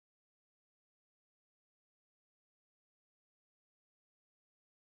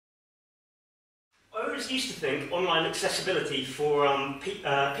always used to think online accessibility for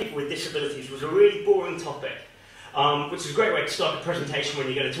people with disabilities was a really boring topic, which is a great way to start a presentation when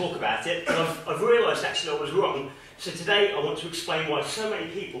you're going to talk about it. But I've realised actually I was wrong. So today I want to explain why so many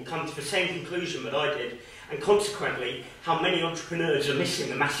people come to the same conclusion that I did, and consequently how many entrepreneurs are missing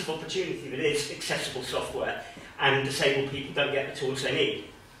the massive opportunity that is accessible software, and disabled people don't get the tools they need.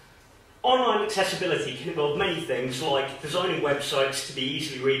 Online accessibility can involve many things, like designing websites to be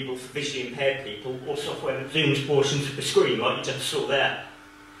easily readable for visually impaired people, or software that zooms portions of the screen, like you just saw there.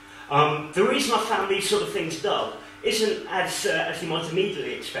 The reason I found these sort of things dull isn't as you might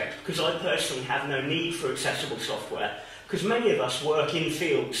immediately expect, because I personally have no need for accessible software, because many of us work in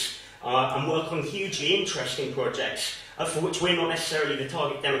fields and work on hugely interesting projects for which we're not necessarily the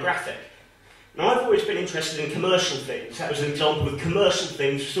target demographic. Now, I've always been interested in commercial things. That was an example of commercial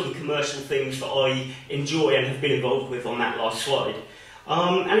things, sort of commercial things that I enjoy and have been involved with on that last slide.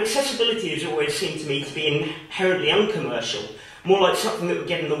 And accessibility has always seemed to me to be inherently uncommercial, more like something that would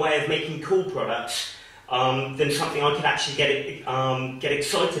get in the way of making cool products than something I could actually get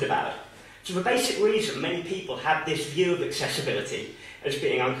excited about. So the basic reason many people have this view of accessibility as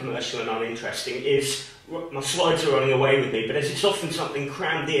being uncommercial and uninteresting is, my slides are running away with me, but as it's often something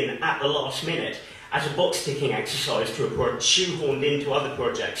crammed in at the last minute as a box-ticking exercise to a project, shoehorned into other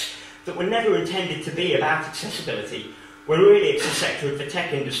projects that were never intended to be about accessibility, when really it's a sector of the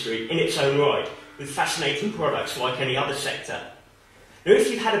tech industry in its own right, with fascinating products like any other sector. Now, if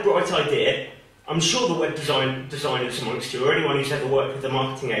you've had a bright idea, I'm sure the web designers amongst you, or anyone who's ever worked with a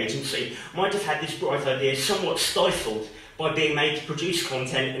marketing agency, might have had this bright idea somewhat stifled by being made to produce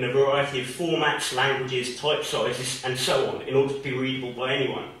content in a variety of formats, languages, type sizes, and so on, in order to be readable by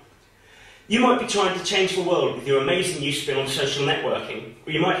anyone. You might be trying to change the world with your amazing new spin on social networking,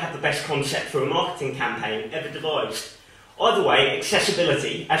 or you might have the best concept for a marketing campaign ever devised. Either way,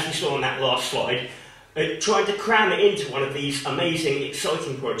 accessibility, as we saw on that last slide, trying to cram it into one of these amazing,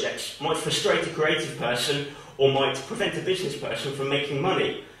 exciting projects might frustrate a creative person or might prevent a business person from making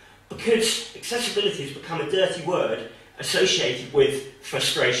money, because accessibility has become a dirty word associated with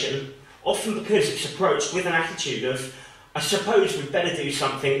frustration, often because it's approached with an attitude of, I suppose we'd better do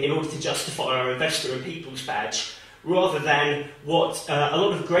something in order to justify our investor and people's badge, rather than what a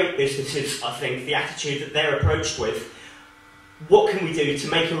lot of great businesses, I think, the attitude that they're approached with, what can we do to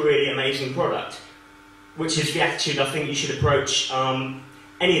make a really amazing product? Which is the attitude I think you should approach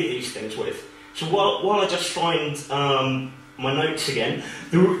any of these things with. So while I just find my notes again,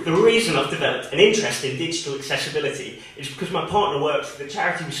 the reason I've developed an interest in digital accessibility is because my partner works for the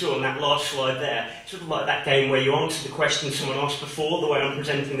charity we saw on that last slide there. Sort of like that game where you answer the question someone asked before, the way I'm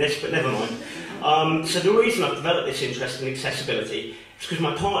presenting this, but never mind. So the reason I've developed this interest in accessibility is because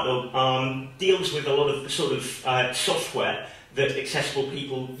my partner deals with a lot of the sort of software that accessible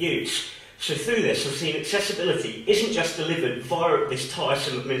people use. So through this, I've seen accessibility isn't just delivered via this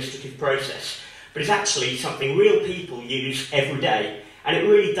tiresome administrative process, but it's actually something real people use every day, and it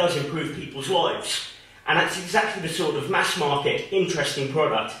really does improve people's lives. And that's exactly the sort of mass market, interesting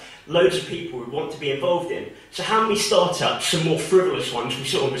product loads of people would want to be involved in. So how many startups, some more frivolous ones we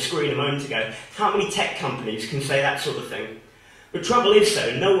saw on the screen a moment ago, how many tech companies can say that sort of thing? The trouble is,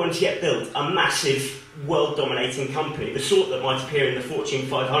 though, no one's yet built a massive, world-dominating company, the sort that might appear in the Fortune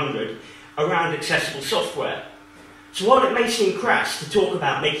 500, around accessible software. So while it may seem crass to talk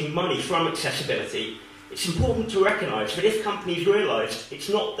about making money from accessibility, it's important to recognise that if companies realised it's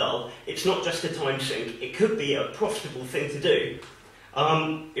not dull, it's not just a time sink, it could be a profitable thing to do.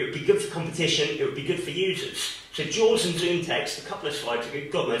 It would be good for competition, it would be good for users. So JAWS and ZoomText, a couple of slides ago,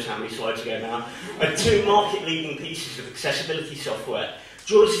 God knows how many slides ago now, are two market-leading pieces of accessibility software.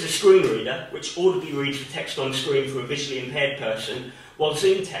 JAWS is a screen reader, which audibly reads the text on screen for a visually impaired person, while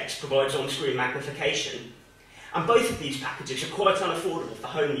ZoomText provides on-screen magnification. And both of these packages are quite unaffordable for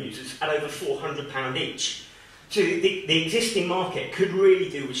home users at over £400 each. So the existing market could really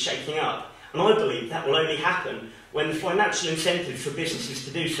do with shaking up, and I believe that will only happen when the financial incentives for businesses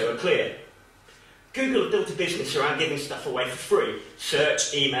to do so are clear. Google have built a business around giving stuff away for free,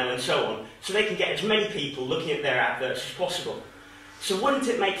 search, email and so on, so they can get as many people looking at their adverts as possible. So wouldn't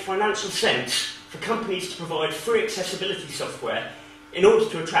it make financial sense for companies to provide free accessibility software in order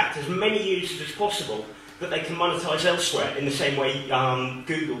to attract as many users as possible that they can monetize elsewhere in the same way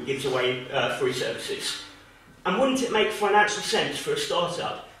Google gives away free services? And wouldn't it make financial sense for a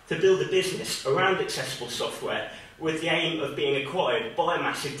startup to build a business around accessible software with the aim of being acquired by a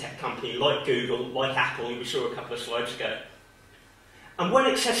massive tech company like Google, like Apple, we saw a couple of slides ago? And when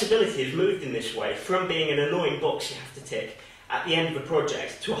accessibility is moved in this way, from being an annoying box you have to tick at the end of a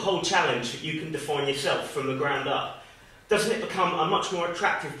project to a whole challenge that you can define yourself from the ground up, doesn't it become a much more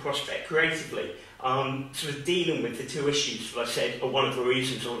attractive prospect creatively? Sort of dealing with the two issues that I said are one of the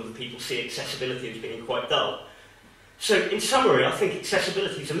reasons a lot of the people see accessibility as being quite dull. So, in summary, I think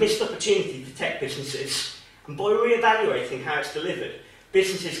accessibility is a missed opportunity for tech businesses, and by re-evaluating how it's delivered,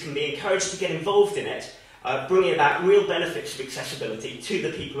 businesses can be encouraged to get involved in it, bringing about real benefits of accessibility to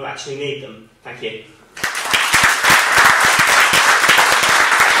the people who actually need them. Thank you.